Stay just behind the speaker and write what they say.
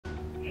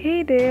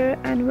Hey there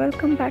and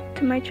welcome back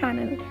to my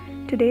channel.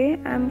 Today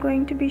I'm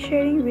going to be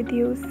sharing with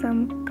you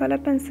some color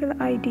pencil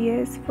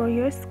ideas for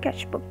your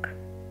sketchbook.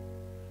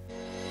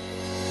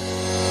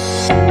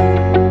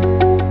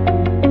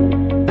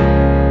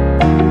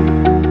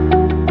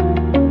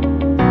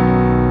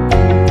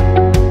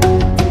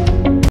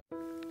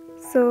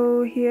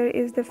 So here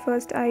is the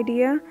first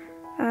idea.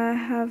 I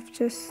have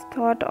just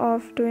thought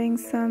of doing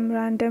some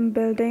random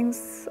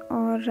buildings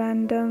or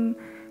random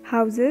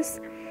houses.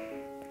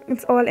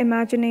 It's all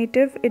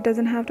imaginative, it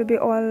doesn't have to be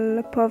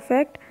all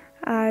perfect.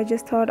 I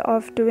just thought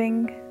of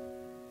doing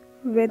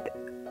with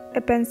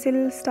a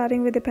pencil,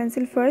 starting with a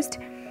pencil first,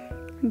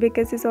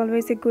 because it's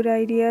always a good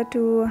idea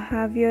to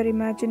have your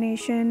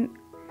imagination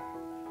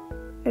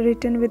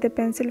written with a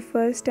pencil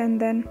first, and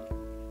then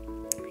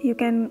you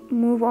can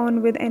move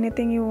on with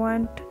anything you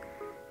want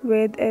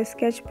with a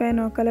sketch pen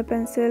or color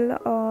pencil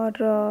or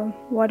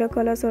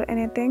watercolors or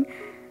anything,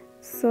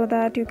 so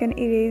that you can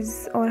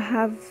erase or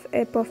have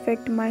a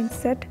perfect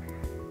mindset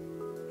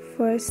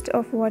first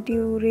of what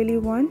you really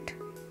want.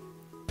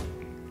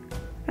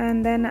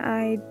 And then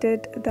I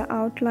did the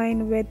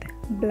outline with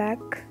black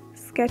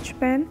sketch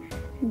pen,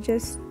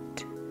 just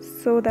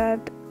so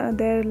that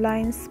their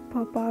lines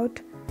pop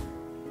out.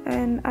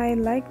 And I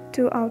like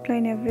to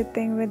outline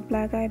everything with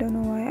black. I don't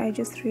know why, I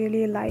just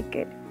really like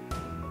it.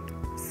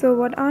 So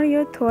what are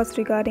your thoughts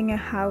regarding a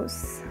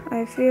house?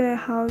 I feel a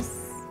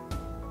house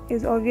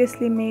is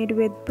obviously made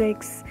with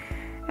bricks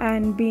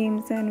and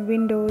beams and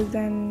windows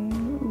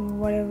and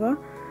whatever,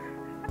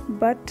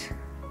 but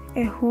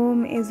a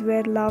home is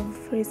where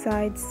love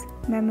resides.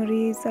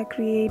 Memories are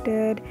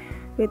created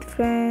with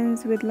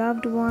friends, with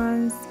loved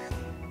ones.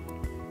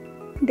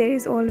 There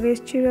is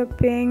always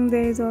chirruping,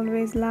 there is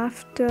always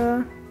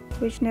laughter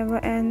which never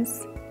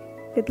ends,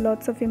 with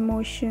lots of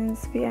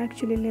emotions. We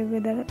actually live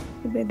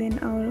within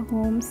our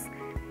homes.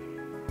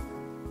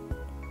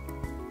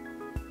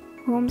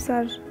 Homes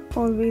are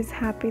always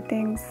happy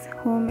things.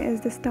 Home is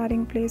the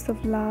starting place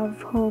of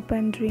love, hope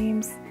and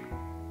dreams.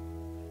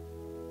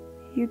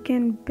 You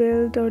can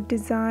build or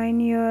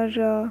design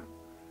your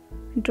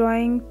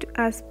drawing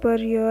as per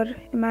your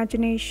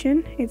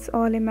imagination. It's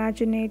all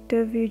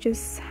imaginative. You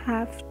just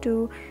have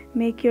to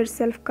make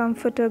yourself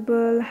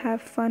comfortable,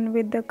 have fun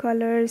with the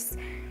colors.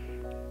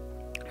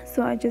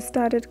 So I just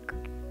started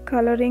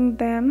coloring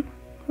them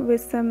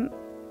with some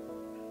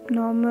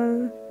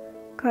normal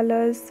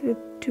colors, with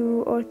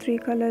 2 or 3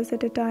 colors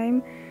at a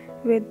time,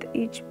 with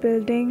each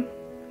building,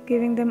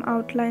 giving them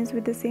outlines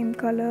with the same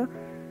color.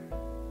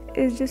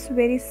 It's just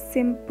very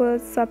simple,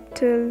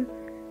 subtle,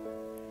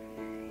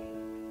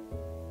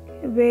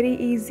 very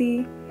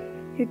easy.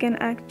 You can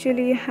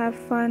actually have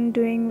fun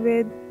doing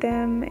with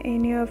them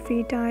in your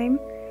free time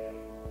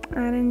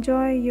and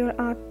enjoy your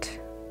art.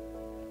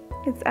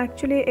 It's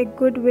actually a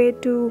good way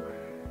to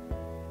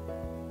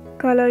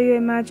color your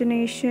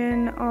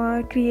imagination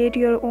or create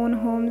your own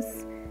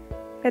homes.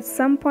 At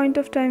some point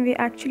of time, we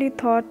actually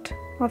thought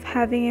of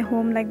having a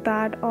home like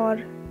that,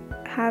 or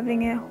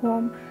having a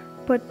home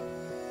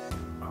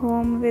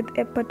with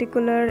a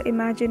particular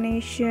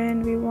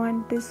imagination. We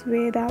want this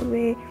way, that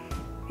way.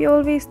 We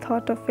always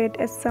thought of it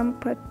as some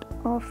part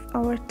of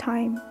our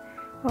time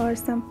or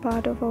some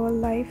part of our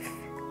life.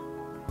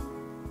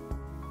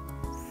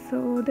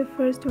 So the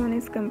first one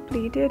is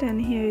completed,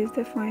 and here is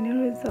the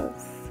final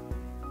results.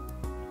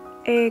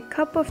 A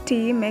cup of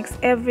tea makes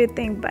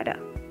everything better.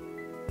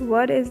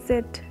 What is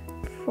it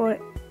for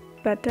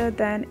better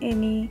than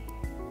any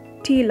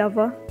tea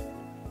lover?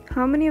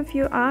 How many of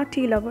you are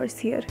tea lovers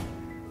here?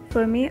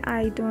 For me,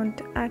 I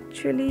don't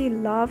actually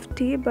love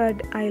tea,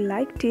 but I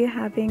like tea,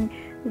 having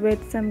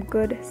with some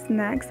good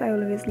snacks. I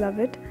always love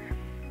it.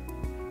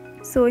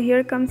 So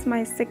here comes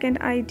my second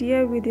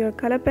idea with your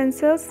color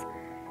pencils.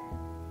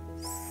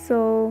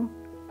 So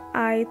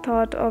I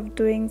thought of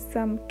doing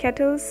some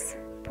kettles,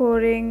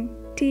 pouring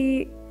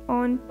tea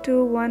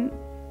onto one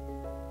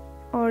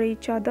or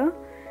each other,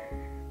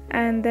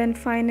 and then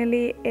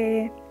finally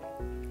a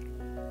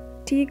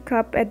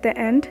teacup at the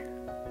end.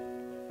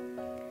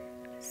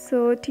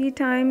 So tea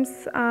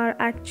times are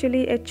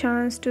actually a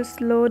chance to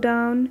slow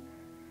down,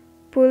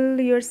 pull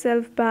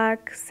yourself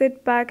back,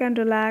 sit back and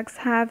relax,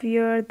 have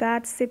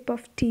that sip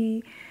of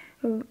tea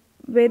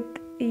with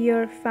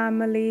your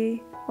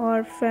family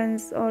or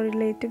friends or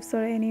relatives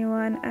or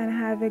anyone, and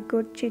have a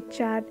good chit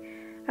chat.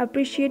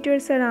 Appreciate your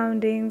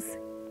surroundings.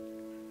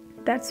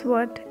 That's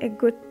what a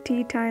good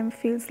tea time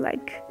feels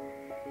like.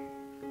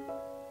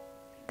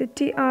 The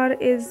tea hour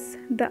is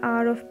the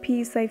hour of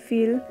peace, I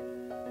feel.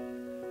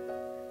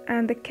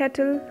 And the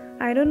kettle,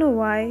 I don't know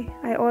why,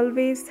 I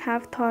always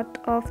have thought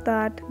of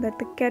that the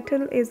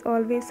kettle is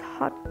always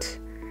hot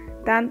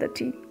than the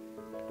tea,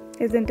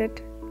 isn't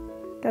it?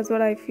 That's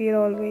what I feel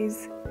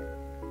always.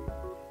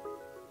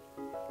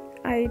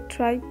 I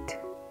tried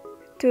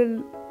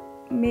to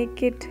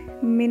make it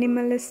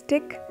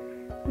minimalistic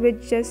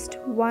with just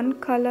one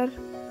color.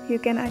 You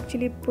can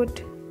actually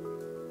put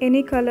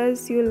any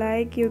colors you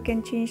like. You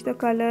can change the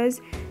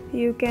colors.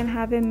 You can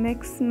have a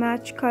mix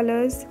match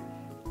colors.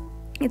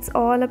 It's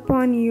all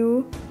upon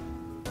you.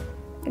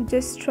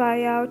 just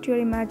try out your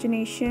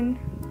imagination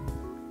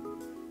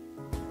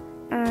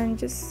and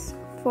just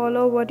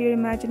follow what your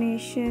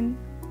imagination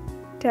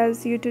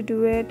tells you to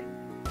do it.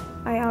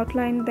 I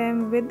outlined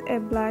them with a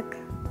black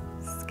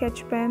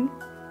sketch pen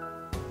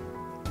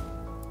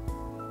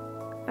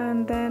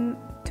and then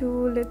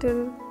 2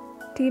 little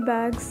tea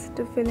bags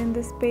to fill in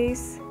the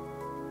space.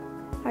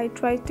 I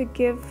tried to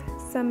give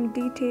some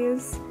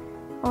details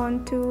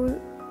onto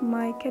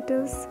my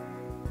kettles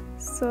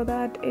so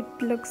that it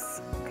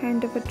looks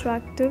kind of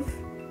attractive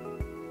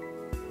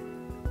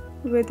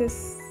with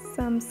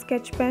some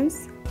sketch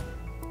pens,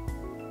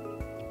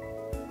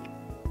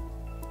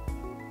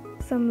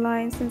 some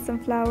lines and some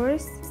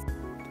flowers.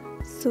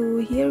 So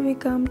here we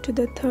come to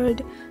the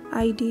third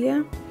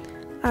idea.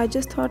 I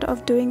just thought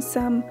of doing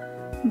some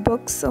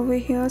books over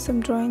here, some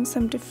drawing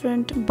some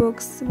different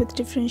books with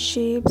different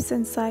shapes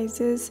and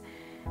sizes.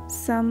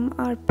 Some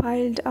are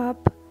piled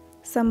up,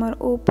 some are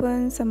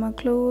open, some are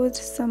closed,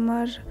 some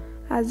are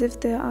as if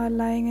they are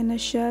lying in a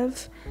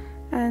shelf.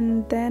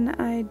 And then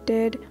I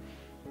did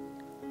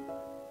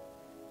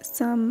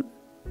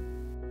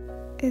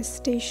a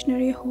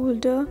stationery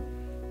holder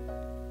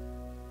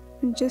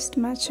just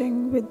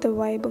matching with the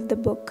vibe of the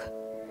book.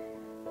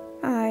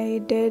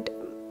 I did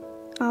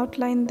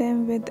outline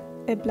them with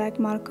a black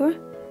marker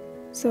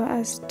so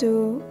as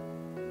to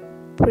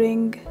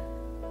bring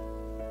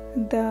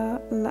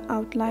the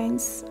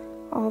outlines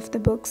of the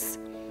books,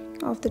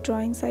 of the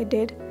drawings I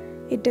did.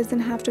 It doesn't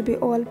have to be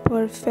all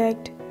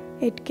perfect.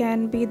 It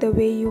can be the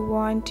way you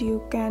want.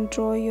 You can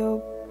draw your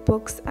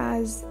books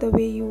as the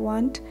way you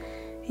want.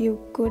 You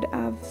could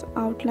have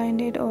outlined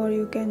it, or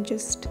you can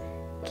just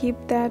keep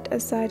that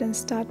aside and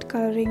start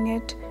coloring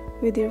it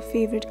with your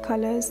favorite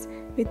colors,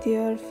 with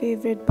your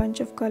favorite bunch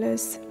of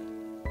colors.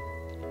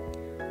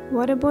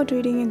 What about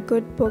reading a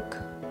good book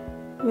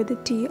with a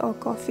tea or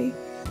coffee?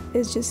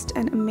 It's just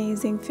an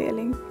amazing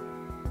feeling.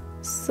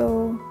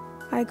 So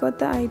I got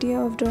the idea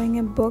of drawing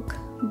a book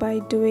by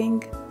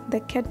doing the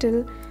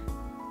kettle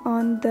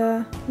on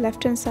the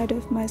left hand side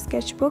of my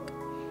sketchbook.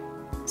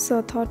 So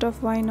I thought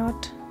of why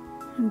not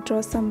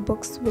draw some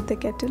books with the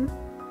kettle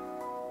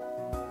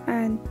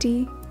and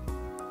tea.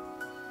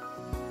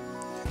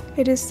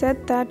 It is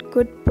said that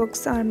good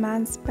books are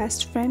man's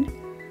best friend.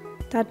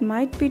 That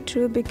might be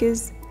true,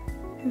 because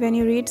when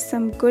you read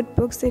some good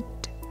books, it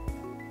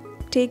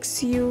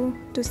takes you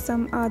to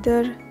some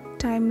other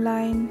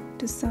timeline,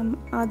 to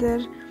some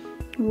other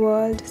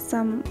world,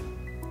 some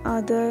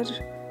other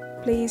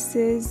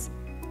places.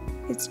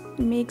 It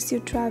makes you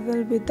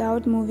travel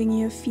without moving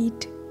your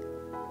feet.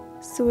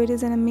 So it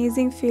is an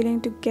amazing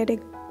feeling to get a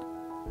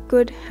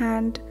good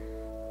hand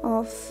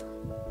of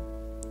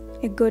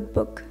a good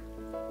book.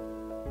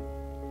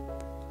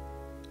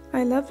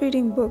 I love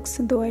reading books,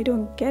 though I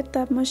don't get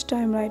that much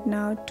time right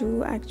now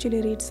to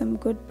actually read some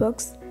good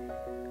books,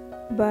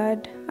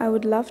 but I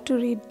would love to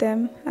read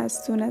them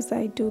as soon as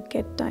I do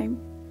get time.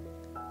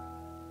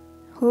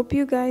 Hope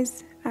you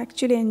guys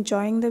actually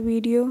enjoying the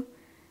video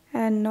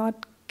and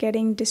not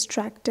getting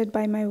distracted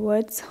by my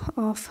words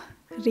of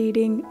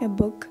reading a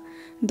book,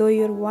 though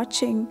you're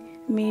watching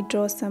me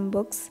draw some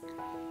books.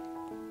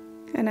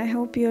 And I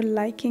hope you're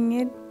liking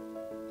it.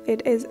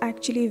 It is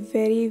actually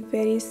very,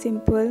 very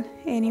simple.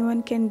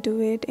 Anyone can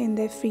do it in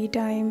their free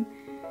time.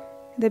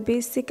 The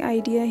basic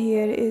idea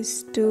here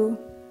is to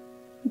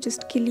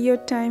just kill your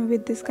time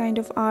with this kind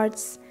of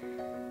arts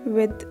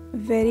with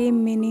very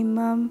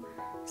minimum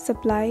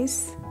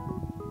supplies.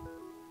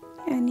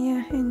 And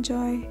yeah,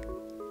 enjoy.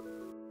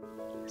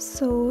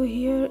 So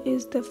here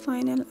is the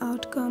final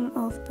outcome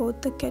of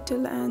both the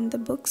kettle and the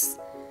books.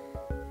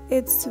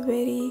 It's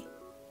very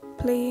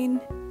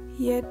plain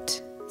yet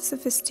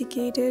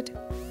sophisticated,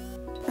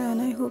 and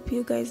I hope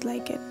you guys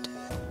like it.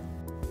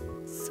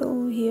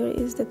 So here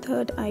is the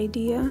third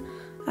idea.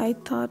 I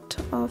thought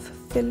of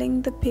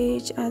filling the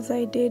page as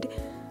I did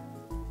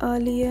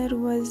earlier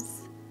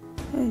was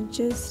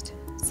just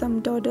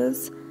some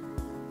doodles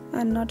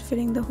and not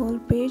filling the whole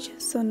page.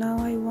 So now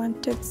I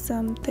wanted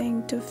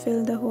something to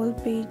fill the whole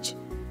page.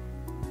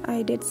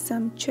 I did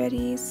some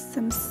cherries,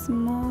 some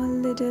small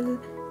little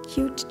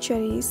cute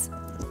cherries.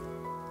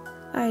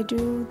 I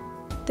drew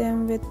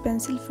them with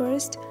pencil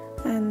first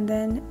and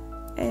then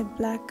a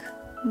black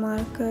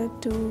marker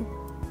to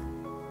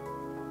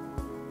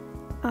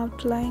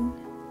outline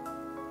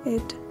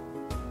it.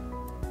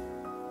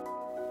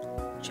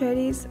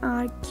 Cherries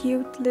are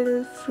cute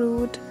little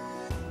fruit,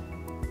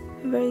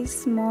 very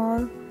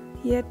small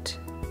yet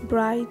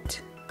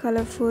bright,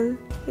 colorful.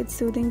 It's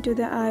soothing to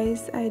the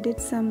eyes. I did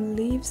some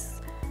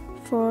leaves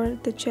for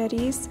the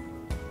cherries.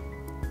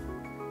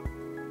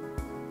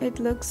 It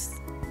looks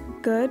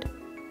good.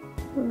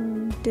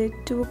 Did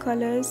 2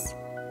 colors,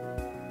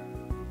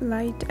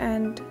 light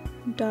and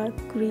dark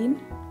green,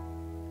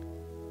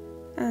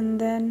 and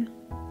then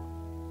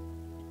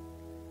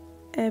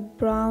a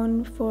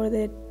brown for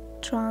the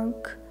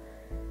trunk.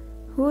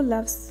 Who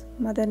loves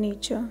Mother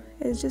Nature?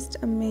 It's just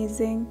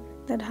amazing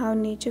that how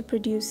nature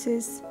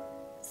produces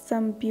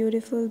some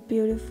beautiful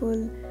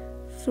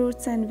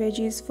fruits and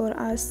veggies for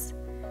us.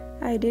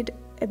 I did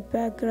a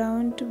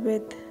background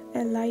with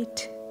a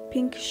light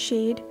pink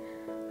shade.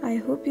 I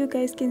hope you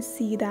guys can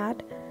see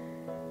that.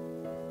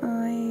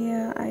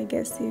 I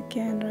guess you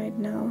can right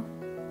now.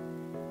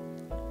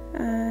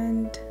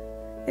 And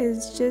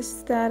it's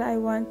just that I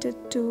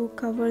wanted to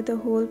cover the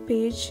whole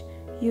page,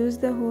 use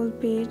the whole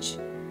page,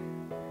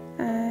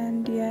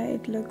 and yeah,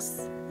 it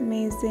looks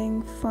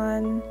amazing,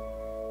 fun,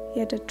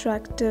 yet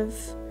attractive.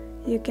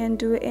 You can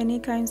do any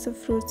kinds of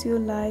fruits you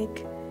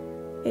like.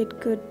 It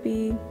could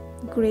be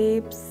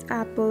grapes,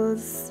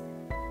 apples,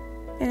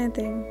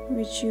 anything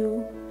which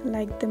you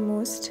like the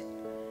most,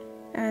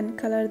 and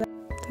color that.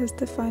 That's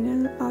the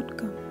final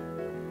outcome.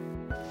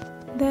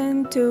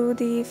 Then to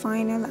the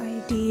final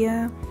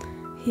idea.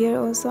 Here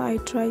also I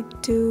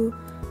tried to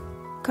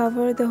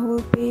cover the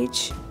whole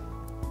page.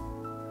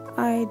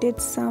 I did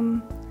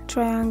some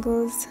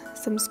triangles,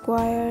 some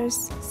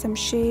squares, some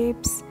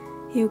shapes.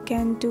 You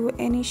can do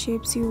any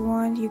shapes you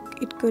want.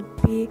 It could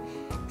be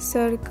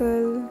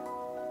circle,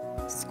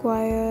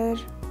 square,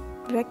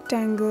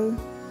 rectangle.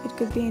 It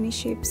could be any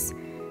shapes.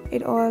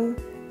 It all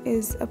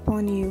is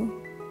upon you.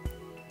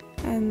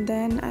 And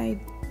then I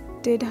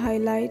did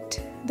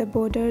highlight the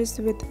borders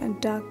with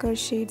darker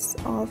shades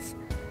of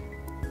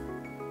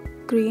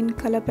green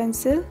color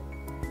pencil,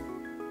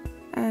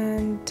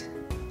 and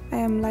I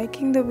am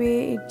liking the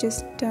way it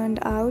just turned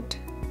out,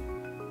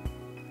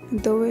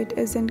 though it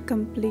isn't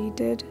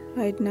completed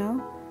right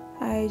now.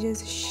 I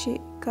just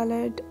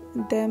colored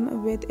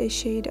them with a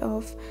shade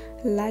of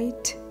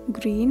light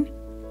green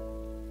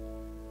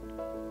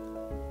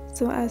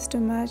so as to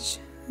match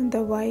the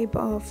vibe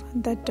of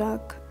the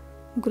dark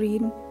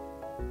green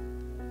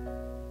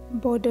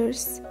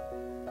borders.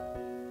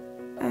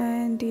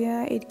 And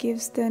yeah, it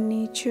gives the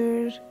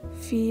nature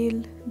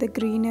feel, the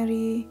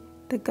greenery,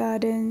 the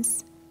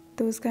gardens,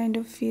 those kind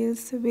of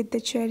feels with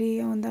the cherry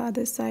on the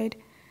other side.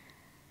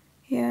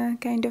 Yeah,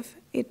 kind of,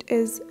 it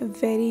is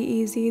very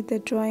easy. The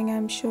drawing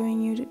I'm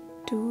showing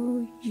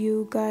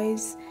you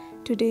guys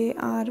today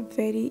are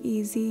very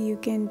easy. You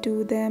can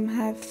do them,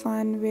 have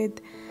fun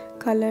with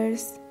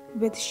colors,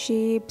 with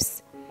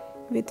shapes,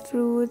 with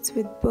fruits,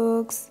 with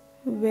books,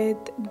 with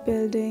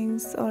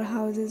buildings or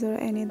houses or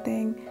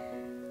anything.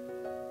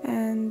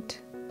 And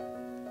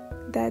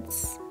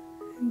that's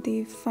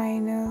the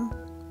final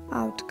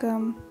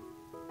outcome.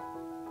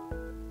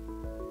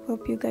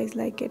 Hope you guys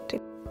like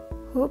it.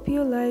 Hope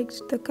you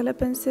liked the color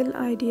pencil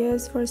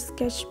ideas for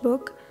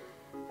sketchbook,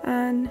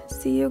 and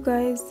see you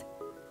guys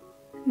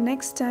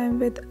next time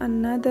with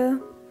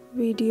another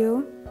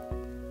video.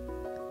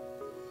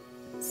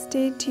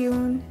 Stay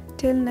tuned.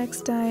 Till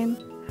next time,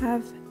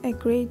 have a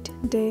great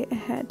day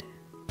ahead.